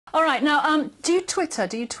All right, now, do you Twitter?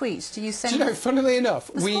 Do you tweet? Do you send... Do you know, funnily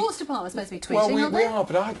enough... The sports department's supposed to be tweeting, Well, we are,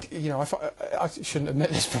 but I shouldn't admit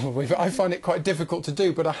this probably, but I find it quite difficult to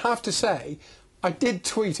do. But I have to say, I did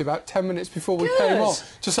tweet about 10 minutes before we came on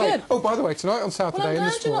to say, oh, by the way, tonight on Saturday... Well, I'm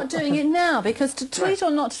glad you're not doing it now, because to tweet or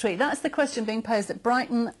not to tweet, that's the question being posed at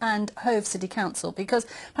Brighton and Hove City Council, because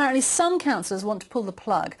apparently some councillors want to pull the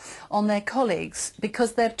plug on their colleagues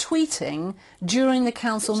because they're tweeting during the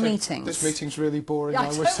council meetings. This meeting's really boring, I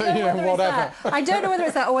would say, whatever. I don't know whether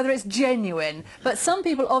it's that or whether it's genuine, but some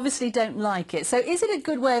people obviously don't like it. So is it a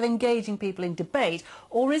good way of engaging people in debate,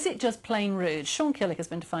 or is it just plain rude? Sean Killick has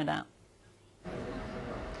been to find out.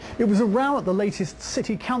 It was a row at the latest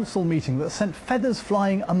City Council meeting that sent feathers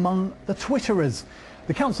flying among the Twitterers.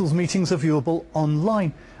 The Council's meetings are viewable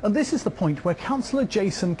online, and this is the point where Councillor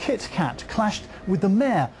Jason Kitcat clashed with the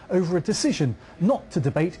Mayor over a decision not to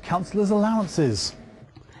debate councillors' allowances.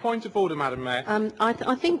 Point of order, Madam Mayor.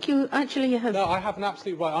 I think you actually have... No, I have an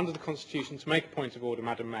absolute right under the Constitution to make a point of order,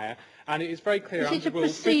 Madam Mayor, and it is very clear... Is it a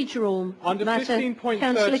procedural under matter? 15.13...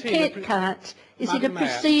 Councillor Kitcat, is it a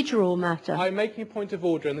procedural matter? I'm making a point of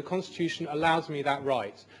order and the Constitution allows me that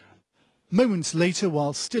right. Moments later,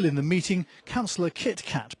 while still in the meeting, Councillor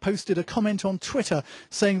Kitcat posted a comment on Twitter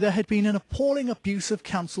saying there had been an appalling abuse of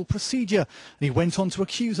council procedure, and he went on to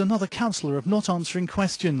accuse another councillor of not answering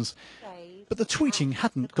questions. But the tweeting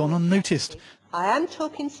hadn't gone unnoticed. I am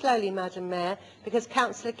talking slowly, Madam Mayor, because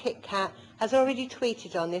Councillor Kitcat has already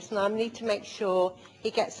tweeted on this and I need to make sure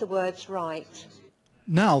he gets the words right.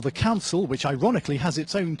 Now the council, which ironically has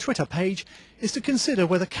its own Twitter page, is to consider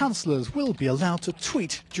whether councillors will be allowed to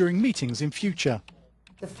tweet during meetings in future.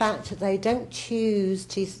 The fact that they don't choose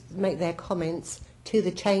to make their comments to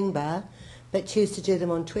the chamber, but choose to do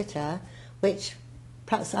them on Twitter, which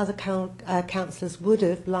perhaps other councillors would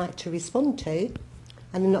have liked to respond to,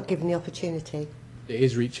 and they're not given the opportunity. It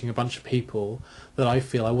is reaching a bunch of people that I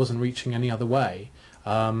feel I wasn't reaching any other way,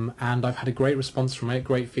 and I've had a great response from it,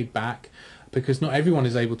 great feedback, because not everyone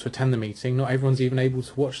is able to attend the meeting, not everyone's even able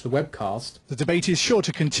to watch the webcast. The debate is sure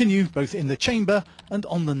to continue both in the chamber and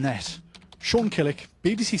on the net. Sean Killick,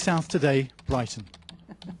 BBC South Today, Brighton.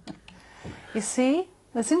 You see?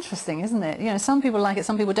 That's interesting, isn't it? You know, some people like it,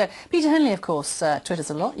 some people don't. Peter Henley, of course, twitters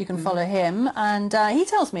a lot. You can follow him, and he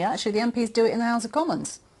tells me, actually, the MPs do it in the House of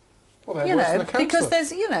Commons. Well, you know, because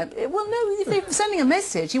there's, you know, well, no, if they're sending a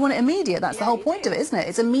message, you want it immediate. That's the whole point of it, isn't it?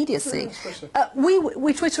 It's immediacy.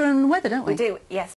 We Twitter and weather, don't we? We do, yes.